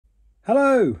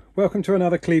Hello, welcome to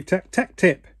another CleaveTech tech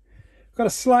tip. I've got a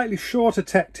slightly shorter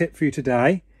tech tip for you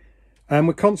today, and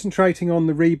we're concentrating on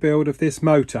the rebuild of this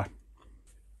motor.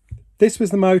 This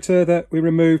was the motor that we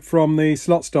removed from the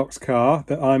Slot Stox car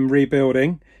that I'm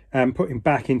rebuilding and putting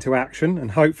back into action,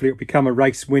 and hopefully it'll become a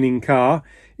race-winning car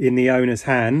in the owner's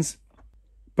hands.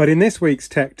 But in this week's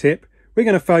tech tip, we're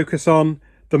going to focus on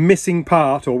the missing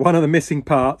part, or one of the missing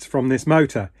parts from this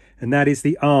motor, and that is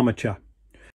the armature.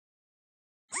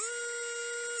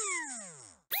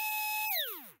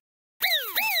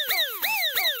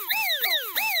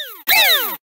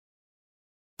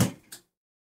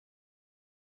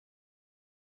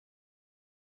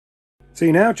 So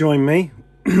you now join me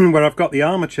where I've got the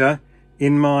armature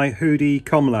in my Hudy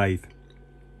com lathe.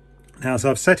 Now, so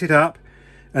I've set it up,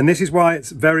 and this is why it's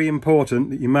very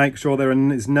important that you make sure there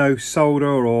is no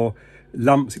solder or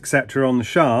lumps etc. on the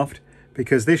shaft,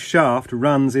 because this shaft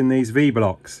runs in these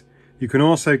V-blocks. You can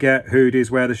also get Hudys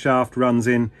where the shaft runs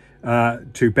in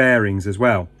two bearings as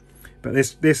well, but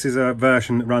this is a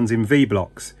version that runs in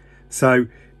V-blocks. So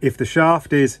if the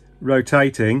shaft is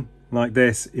rotating like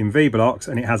this in V-blocks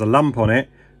and it has a lump on it,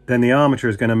 then the armature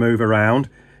is going to move around,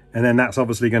 and then that's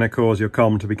obviously going to cause your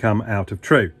com to become out of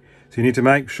true. So you need to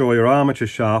make sure your armature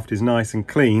shaft is nice and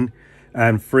clean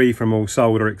and free from all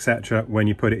solder etc. when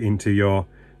you put it into your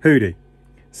Hudy.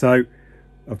 So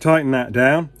I've tightened that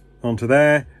down onto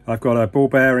there. I've got a ball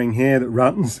bearing here that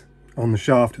runs on the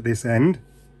shaft at this end.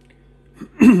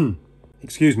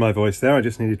 Excuse my voice there, I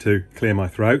just needed to clear my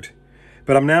throat.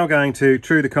 But I'm now going to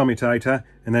true the commutator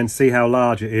and then see how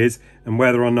large it is and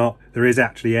whether or not there is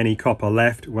actually any copper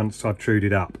left once I've trued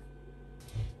it up.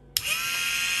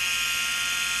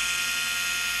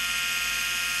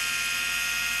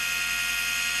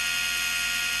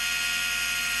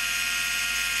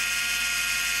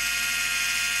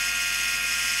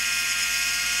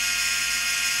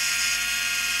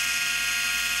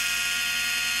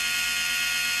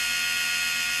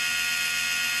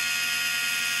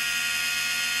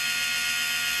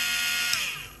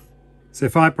 So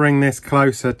if I bring this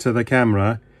closer to the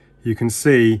camera, you can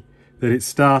see that it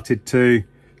started to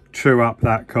true up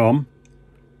that com.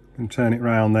 And turn it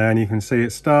round there and you can see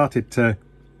it started to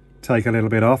take a little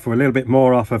bit off, or a little bit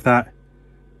more off of that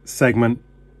segment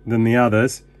than the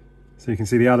others. So you can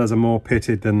see the others are more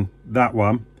pitted than that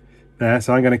one there.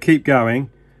 So I'm going to keep going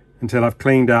until I've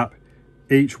cleaned up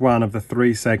each one of the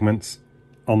 3 segments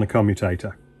on the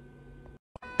commutator.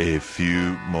 A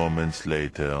few moments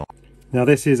later. Now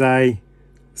this is a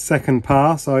second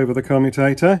pass over the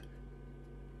commutator.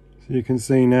 So you can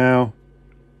see now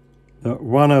that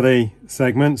one of the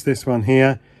segments, this one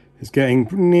here, is getting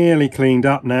nearly cleaned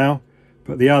up now,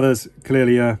 but the others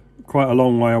clearly are quite a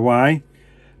long way away.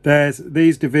 There's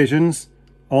these divisions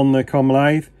on the com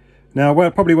lathe. Now,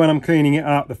 probably when I'm cleaning it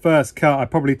up, the first cut, I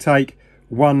probably take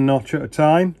one notch at a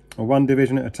time, or one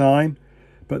division at a time.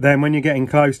 But then when you're getting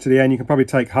close to the end, you can probably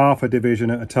take half a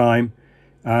division at a time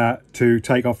to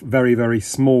take off very, very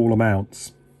small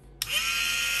amounts.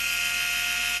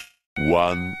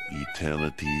 One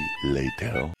eternity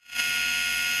later.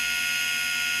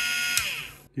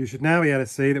 You should now be able to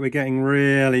see that we're getting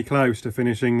really close to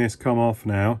finishing this com off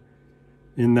now.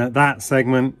 In that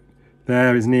segment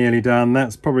there is nearly done.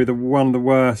 That's probably one of the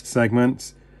worst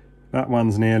segments. That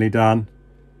one's nearly done.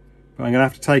 But I'm going to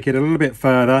have to take it a little bit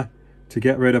further to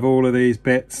get rid of all of these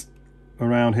bits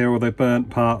around here, all the burnt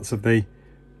parts of the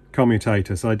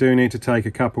commutator. So I do need to take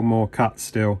a couple more cuts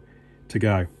still to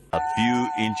go. A few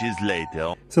inches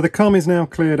later. So the com is now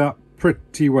cleared up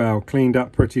pretty well, cleaned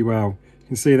up pretty well. You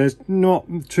can see there's not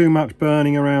too much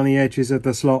burning around the edges of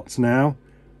the slots now.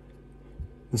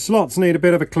 The slots need a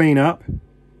bit of a clean up,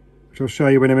 which I'll show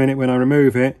you in a minute when I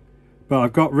remove it. But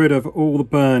I've got rid of all the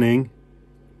burning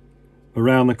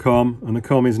around the com, and the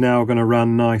com is now going to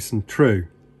run nice and true.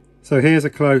 So here's a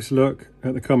close look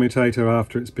at the commutator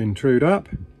after it's been trued up.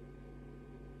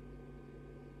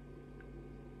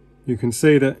 You can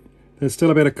see that there's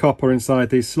still a bit of copper inside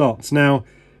these slots. Now,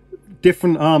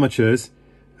 different armatures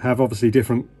have obviously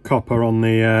different copper on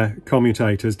the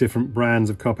commutators, different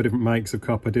brands of copper, different makes of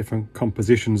copper, different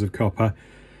compositions of copper,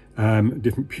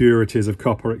 different purities of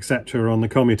copper, etc. on the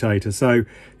commutator. So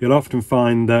you'll often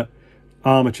find that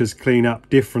armatures clean up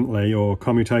differently, or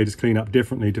commutators clean up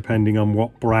differently depending on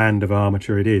what brand of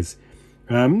armature it is.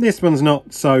 This one's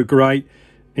not so great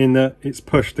in that it's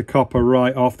pushed the copper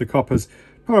right off. The copper's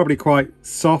probably quite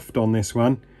soft on this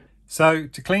one. So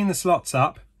to clean the slots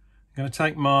up, I'm going to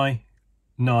take my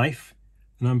knife,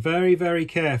 and I'm very, very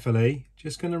carefully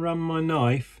just going to run my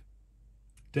knife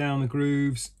down the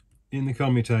grooves in the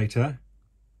commutator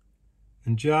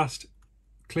and just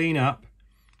clean up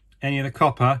any of the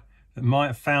copper that might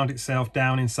have found itself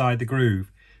down inside the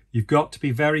groove. You've got to be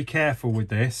very careful with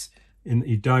this in that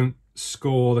you don't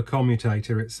score the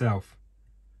commutator itself.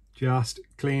 Just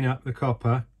clean up the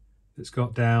copper that's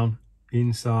got down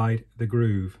inside the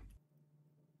groove.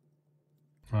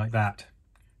 Like that.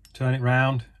 Turn it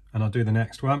round and I'll do the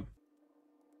next one.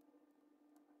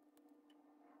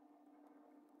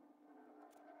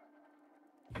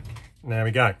 There we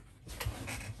go.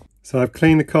 So I've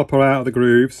cleaned the copper out of the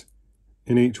grooves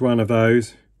in each one of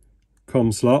those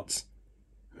com slots.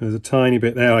 There's a tiny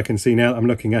bit there I can see now that I'm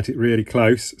looking at it really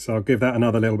close, so I'll give that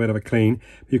another little bit of a clean.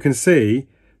 You can see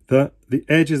that the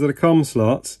edges of the com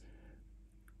slots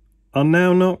are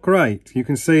now not great. You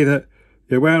can see that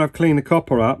where I've cleaned the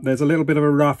copper up, there's a little bit of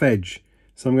a rough edge.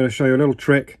 So I'm going to show you a little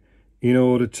trick in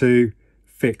order to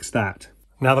fix that.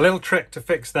 Now the little trick to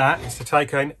fix that is to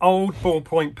take an old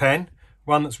ballpoint pen,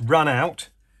 one that's run out,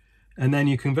 and then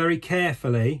you can very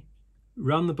carefully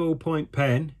run the ballpoint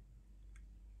pen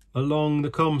along the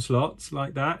com slots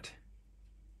like that,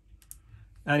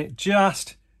 and it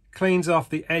just cleans off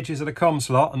the edges of the com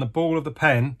slot, and the ball of the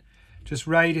pen just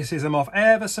radiuses them off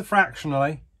ever so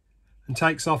fractionally and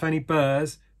takes off any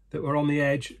burrs that were on the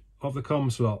edge of the com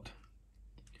slot.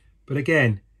 But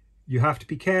again, you have to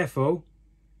be careful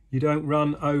you don't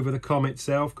run over the com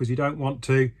itself, because you don't want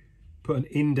to put an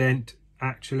indent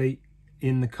actually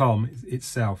in the com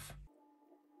itself.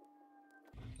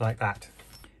 Like that.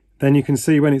 Then you can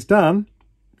see when it's done,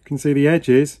 you can see the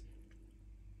edges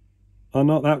are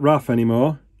not that rough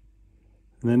anymore.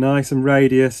 And they're nice and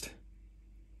radiused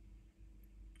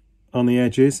on the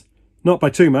edges. Not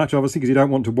by too much, obviously, because you don't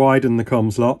want to widen the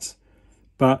com slots.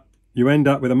 But you end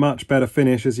up with a much better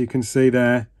finish, as you can see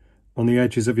there, on the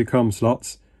edges of your com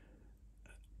slots.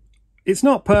 It's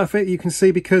not perfect, you can see,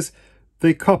 because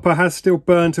the copper has still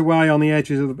burnt away on the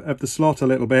edges of the slot a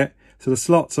little bit. So the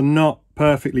slots are not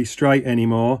perfectly straight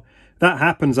anymore. That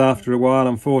happens after a while,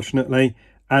 unfortunately,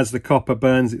 as the copper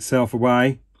burns itself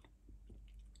away.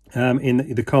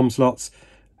 The com slots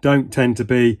don't tend to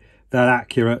be that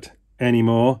accurate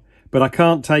anymore. But I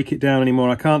can't take it down anymore.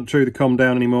 I can't true the com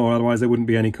down anymore, otherwise there wouldn't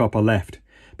be any copper left.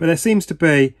 But there seems to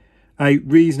be a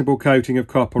reasonable coating of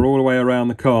copper all the way around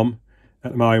the com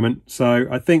at the moment. So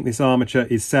I think this armature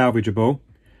is salvageable.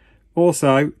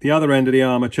 Also, the other end of the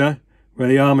armature, where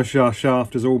the armature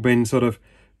shaft has all been sort of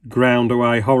ground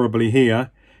away horribly here,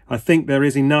 I think there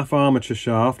is enough armature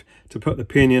shaft to put the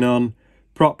pinion on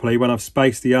properly when I've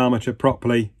spaced the armature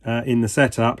properly in the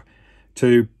setup,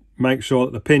 to make sure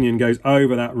that the pinion goes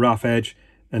over that rough edge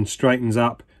and straightens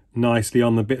up nicely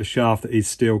on the bit of shaft that is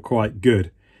still quite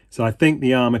good. So I think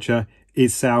the armature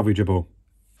is salvageable.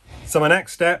 So my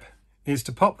next step is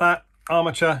to pop that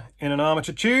armature in an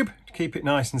armature tube to keep it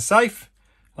nice and safe,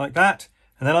 like that.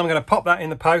 And then I'm going to pop that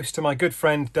in the post to my good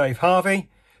friend Dave Harvey,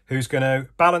 who's going to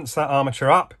balance that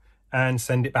armature up and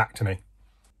send it back to me.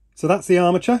 So that's the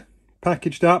armature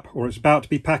packaged up, or it's about to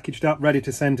be packaged up, ready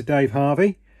to send to Dave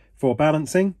Harvey for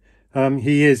balancing.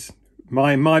 He is,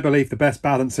 my belief, the best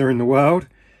balancer in the world.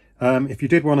 If you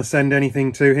did want to send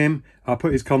anything to him, I'll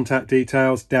put his contact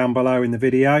details down below in the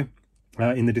video,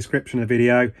 in the description of the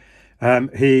video.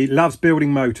 He loves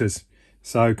building motors,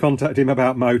 so contact him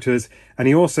about motors. And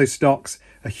he also stocks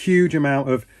a huge amount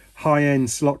of high-end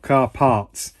slot car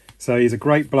parts. So he's a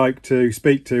great bloke to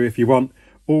speak to if you want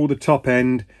all the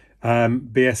top-end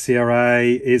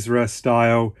BSCRA, ISRA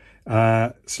style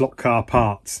slot car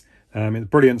parts. It's a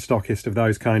brilliant stockist of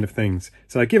those kind of things.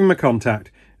 So give him a contact,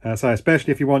 so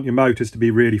especially if you want your motors to be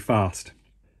really fast.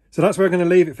 So that's where we're going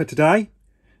to leave it for today.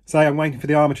 So I'm waiting for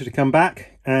the armature to come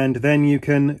back, and then you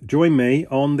can join me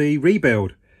on the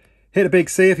rebuild. Hit a big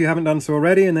C if you haven't done so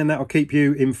already, and then that will keep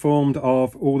you informed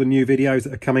of all the new videos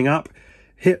that are coming up.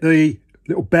 Hit the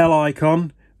little bell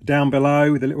icon down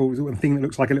below, the little thing that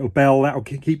looks like a little bell. That will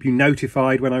keep you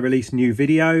notified when I release new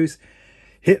videos.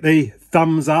 Hit the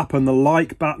thumbs up and the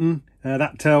like button.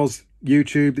 That tells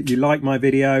YouTube that you like my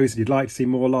videos, you'd like to see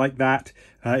more like that.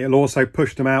 It'll also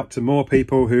push them out to more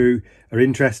people who are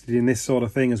interested in this sort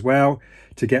of thing as well,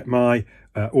 to get my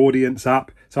audience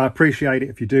up. So I appreciate it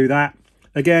if you do that.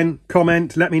 Again,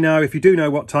 comment, let me know if you do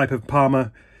know what type of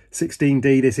Palmer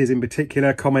 16D this is in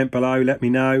particular. Comment below, let me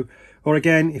know. Or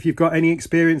again, if you've got any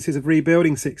experiences of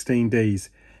rebuilding 16Ds,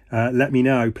 let me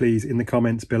know please in the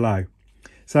comments below.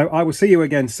 So I will see you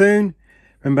again soon.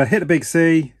 Remember, hit a big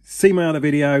C, see my other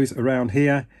videos around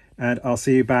here, and I'll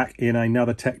see you back in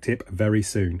another tech tip very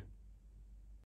soon.